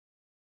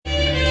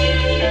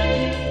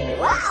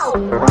Hey,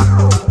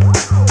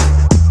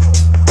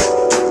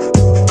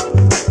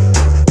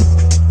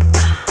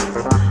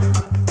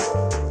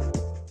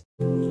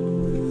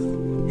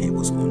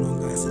 what's going on,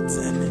 guys? It's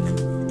Zen,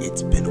 and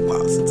it's been a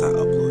while since I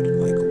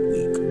uploaded, like a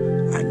week.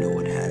 I know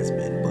it has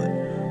been,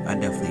 but I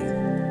definitely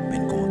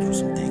been going through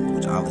some things,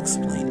 which I'll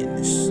explain in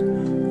this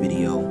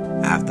video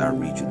after I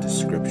read you the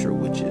scripture,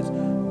 which is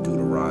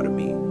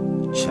Deuteronomy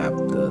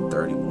chapter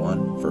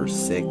 31, verse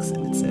 6,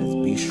 and it says,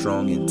 "Be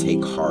strong and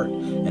take heart,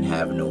 and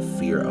have no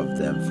fear of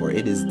them, for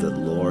it is the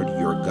Lord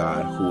your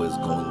God who is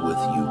going with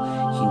you.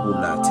 He will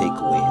not take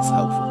away his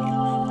help from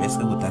you."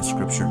 Basically, what that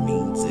scripture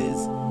means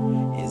is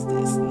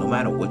this: no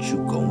matter what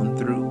you're going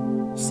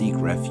through, seek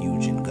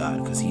refuge in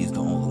God, because He is the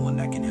only one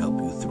that can help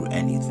you through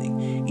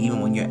anything. Even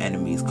when your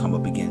enemies come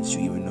up against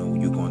you, even though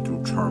you're going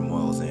through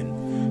turmoils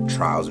and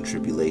trials and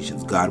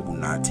tribulations, God will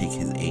not take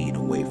His aid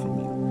away from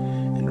you.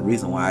 And the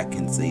reason why I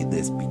can say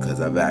this, because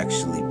I've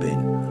actually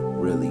been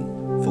really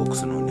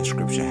focusing on this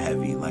scripture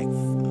heavy. Like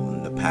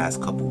in the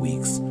past couple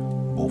weeks,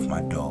 both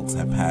my dogs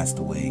had passed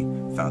away.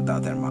 Found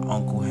out that my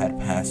uncle had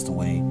passed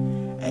away,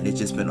 and it's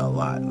just been a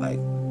lot. Like,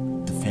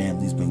 the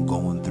family's been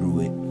going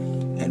through it,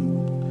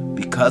 and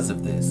because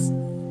of this,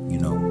 you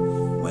know,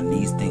 when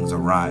these things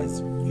arise,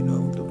 you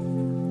know, the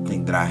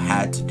thing that I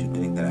had to do, the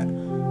thing that I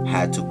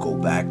had to go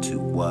back to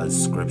was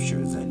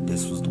scriptures, and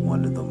this was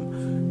one of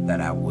them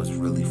that I was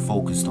really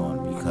focused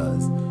on,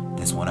 because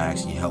this one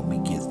actually helped me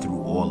get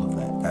through all of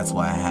that. That's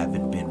why I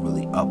haven't been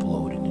really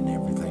uploading and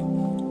everything.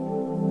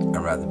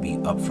 I'd rather be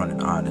upfront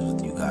and honest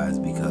with you guys,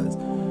 because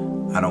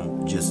I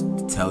don't just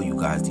tell you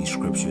guys these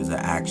scriptures, I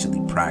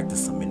actually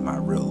practice them in my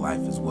real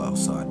life as well.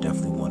 So I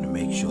definitely want to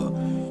make sure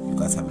you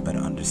guys have a better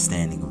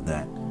understanding of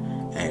that.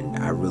 And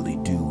I really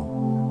do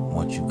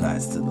want you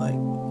guys to like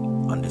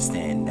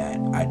understand that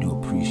I do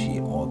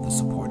appreciate all the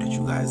support that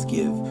you guys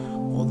give,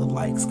 all the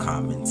likes,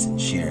 comments, and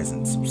shares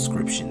and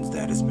subscriptions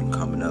that has been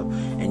coming up.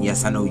 And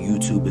yes, I know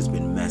YouTube has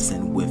been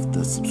messing with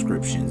the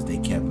subscriptions. They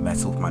kept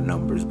messing with my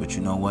numbers, but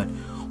you know what?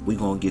 We're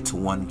going to get to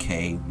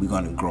 1K. We're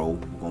going to grow.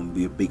 We're going to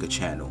be a bigger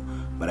channel.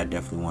 But I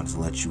definitely wanted to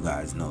let you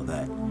guys know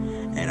that.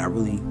 And I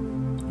really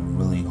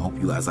hope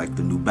you guys like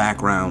the new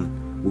background.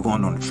 We're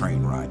going on a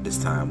train ride this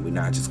time. We're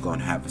not just going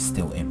to have a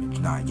still image.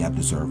 Nah, y'all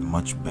deserve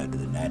much better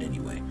than that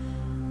anyway.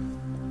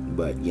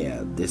 But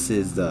yeah, this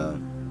is the,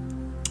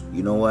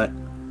 you know what?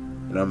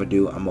 What I'm going to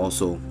do, I'm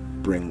also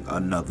bring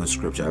another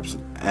scripture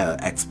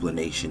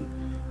explanation,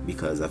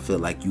 because I feel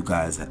like you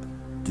guys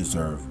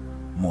deserve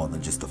more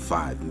than just a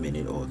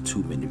 5-minute or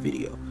 2-minute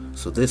video.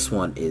 So this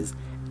one is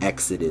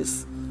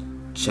Exodus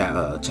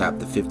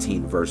chapter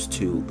 15, verse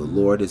 2. "The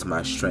Lord is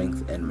my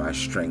strength and my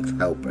strength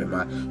helper,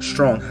 my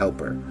strong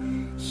helper.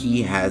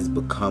 He has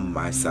become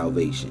my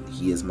salvation.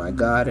 He is my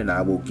God, and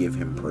I will give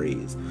him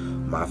praise.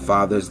 My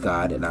Father's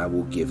God, and I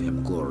will give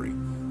him glory."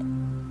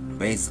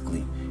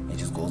 Basically, it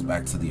just goes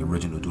back to the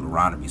original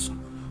Deuteronomy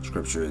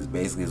scripture. Is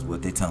basically is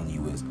what they're telling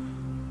you is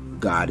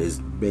God is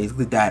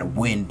basically that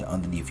wind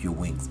underneath your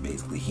wings.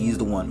 Basically, He's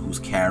the one who's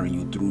carrying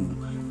you through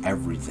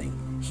everything.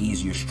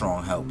 He's your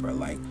strong helper.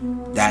 Like,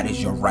 that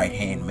is your right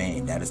hand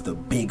man. That is the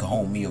big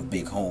homie of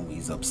big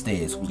homies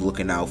upstairs who's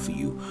looking out for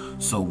you.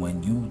 So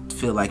when you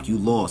feel like you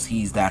lost,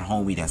 He's that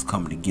homie that's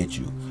coming to get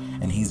you,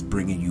 and He's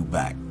bringing you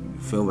back. You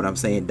feel what I'm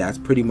saying? That's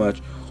pretty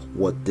much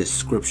what this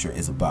scripture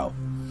is about.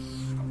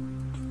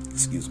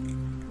 Excuse me.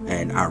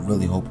 And I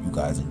really hope you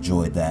guys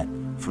enjoyed that.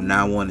 From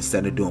now on,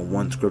 instead of doing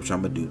one scripture,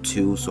 I'm going to do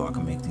 2, so I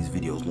can make these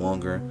videos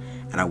longer.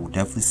 And I will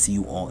definitely see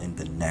you all in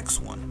the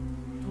next one.